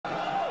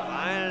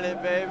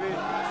baby.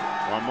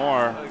 One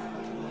more.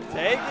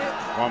 Take it.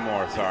 One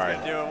more, sorry.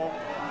 Do it.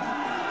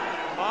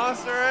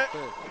 Monster it.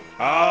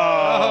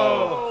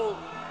 Oh!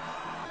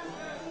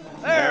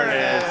 There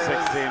it is.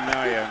 16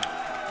 million.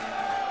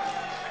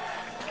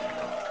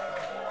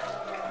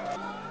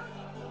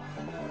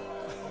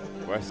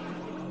 West.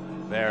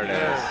 There it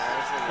is.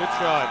 Good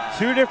shot.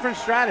 Two different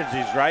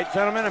strategies, right,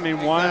 gentlemen? I mean,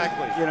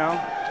 Exactly. one, you know.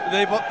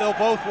 They'll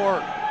both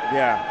work.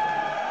 Yeah.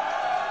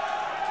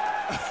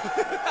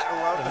 I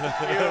love the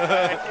view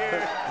back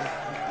here.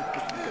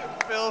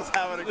 Phil's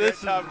having a great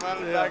time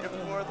running back and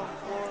forth on the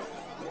floor.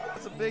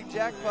 It's a big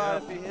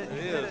jackpot if he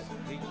hit it.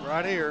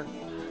 Right here.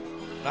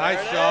 Nice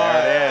There shot.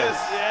 There it is.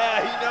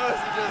 Yeah, he knows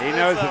he just He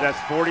knows that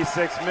that's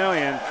 46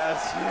 million.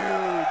 That's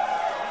huge.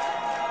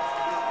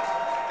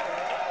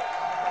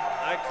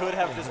 I could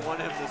have just won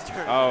him this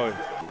turn. Oh.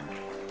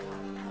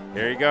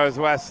 Here he goes,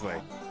 Wesley.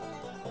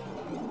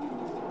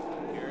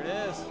 Here it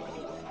is.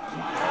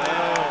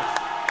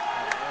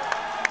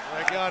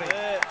 I got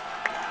him.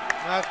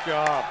 Nice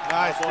job.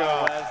 Nice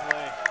job.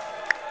 Wesley.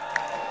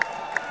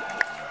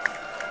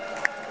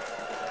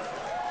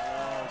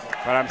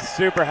 But I'm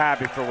super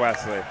happy for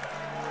Wesley.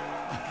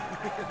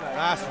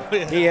 Nice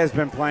win. He has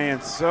been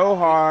playing so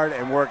hard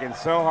and working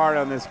so hard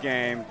on this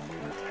game.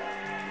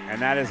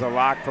 And that is a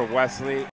lock for Wesley.